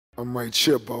I'm right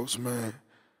here, boss, man.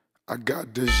 I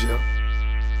got this, yeah.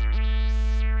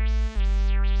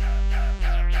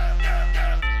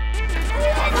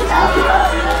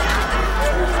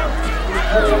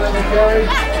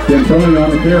 D'Antonio on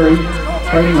the carry,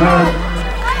 fighting hard.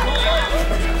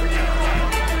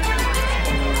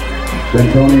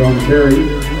 D'Antonio on the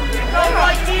carry.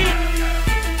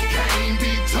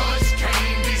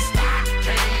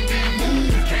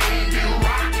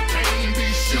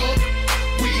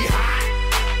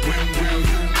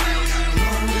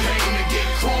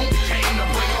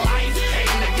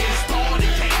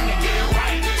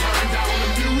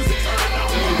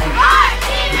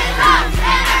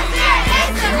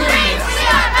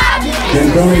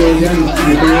 D'Antonio again on the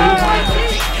carry.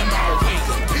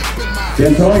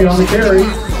 D'Antonio on the carry.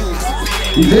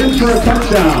 He's in for a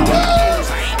touchdown.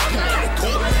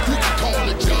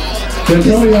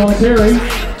 D'Antonio on the carry.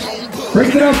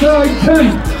 Breaks it outside. 10,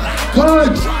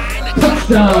 5,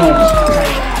 touchdown.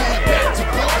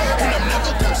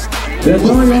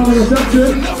 D'Antonio on the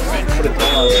reception.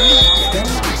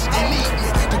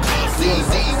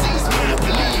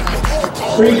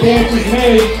 Three catches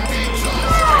made.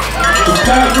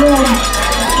 Back room.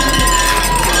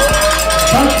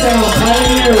 Touchdown,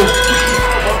 Pioneers.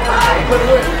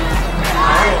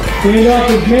 Handoff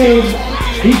is made.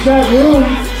 East back room.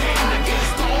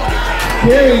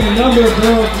 Carrying a number of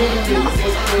girls.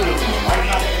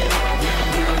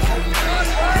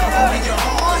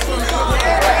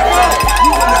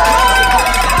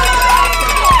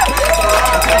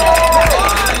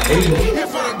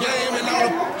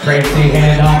 Tracy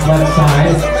handoff left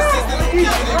side.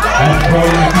 That's Brody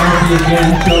McCarthy again,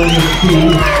 showing his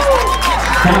speed.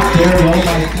 Stop there, low by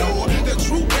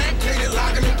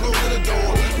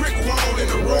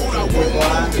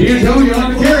D'Antonio on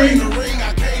the carry.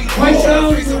 Twice down.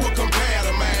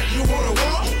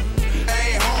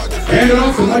 Hand it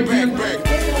off to Mike D'Antonio.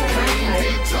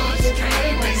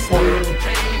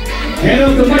 Hand it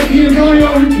off to Mike D'Antonio,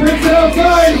 who breaks it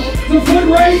outside. The foot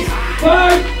race.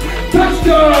 5,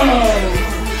 touchdown.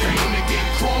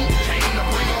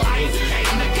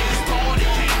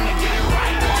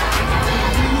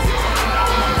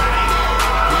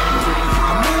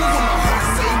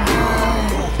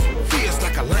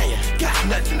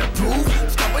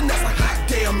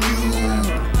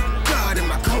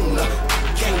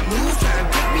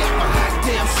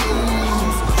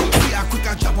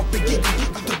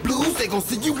 They gon'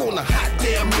 see you on a hot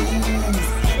damn news.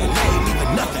 And I ain't even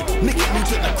nothing. Nigga new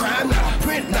to the crime, not a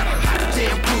print, not a hot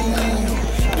damn proof.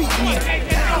 Beat me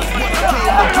down, what I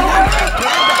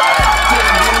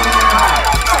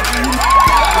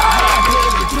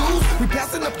came to do. We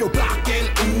passing up your block and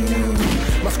ooh,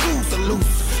 my screws are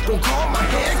loose. Don't call my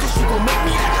hand, cause you gon' make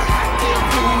me like a hot damn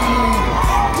fool.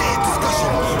 Dead discussion,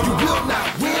 you will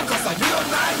not win, cause I will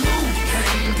not lose.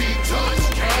 Can't be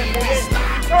touched, can't be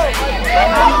stopped.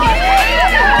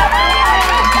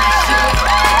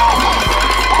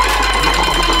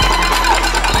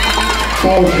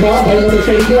 Ball is caught by number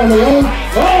 32 on the run.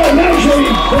 Oh, nicely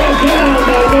brought down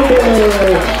by number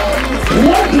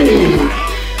 20.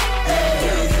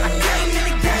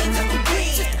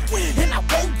 And I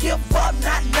won't give up,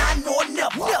 not nor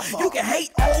never. You can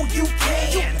hate all you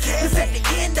can. Cause at the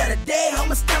end of the day,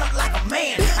 I'ma stand up like a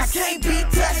man. I can't be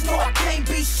touched, no, I can't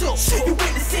be shook. You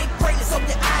witnessing greatness, open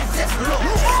your eyes, just look.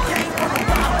 Came from the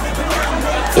bottom, but now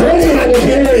I'm 20 on the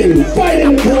carry,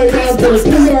 fighting the play down to the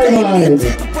 2-yard line.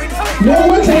 No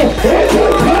one's out. It's a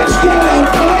touchdown.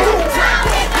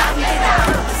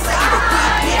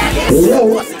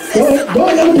 Go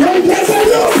on the play.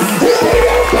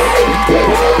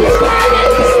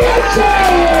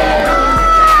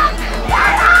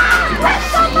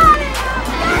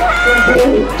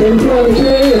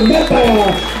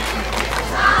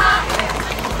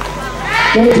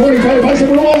 Number 20, trying to punch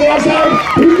him on the outside.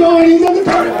 He's going, he's on the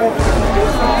target.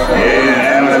 Yeah,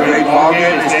 that was a big ball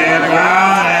game. Stand the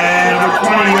ground, and number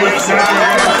 20 looks up.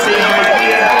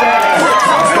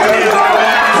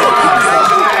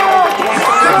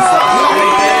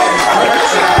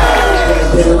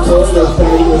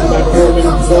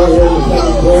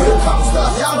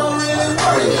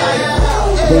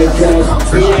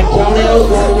 D'Antonio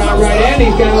going around right end.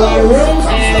 He's got a lot of room,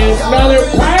 and it's another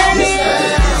Pioneer.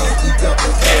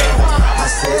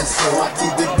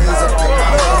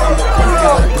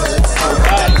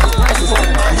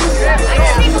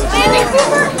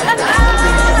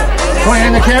 Point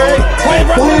in the carry. Point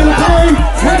in the carry.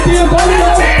 Happy and Antonio.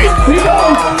 He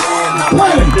goes.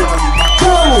 Play.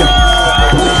 Go.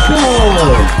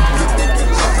 Touchdown.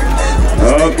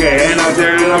 Okay, and out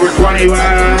there number 20,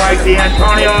 like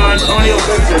D'Antonio. Antonio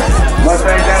fixes.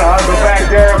 Mustang got a hustle back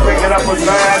there.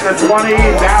 20,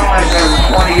 Dallas at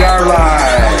the 20-yard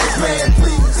line.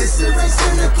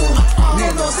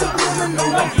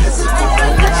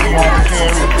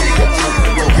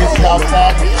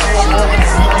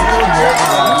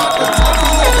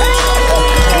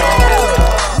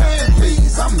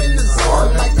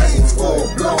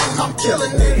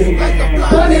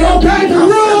 Bunny, okay to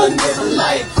run.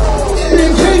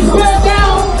 Big Chase back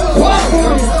down.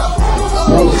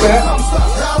 Pro step.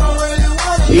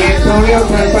 D'Antonio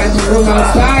trying to find some room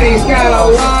outside. He's got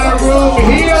a lot of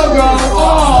room. He'll go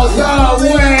all the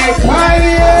way.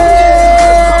 Pioneer.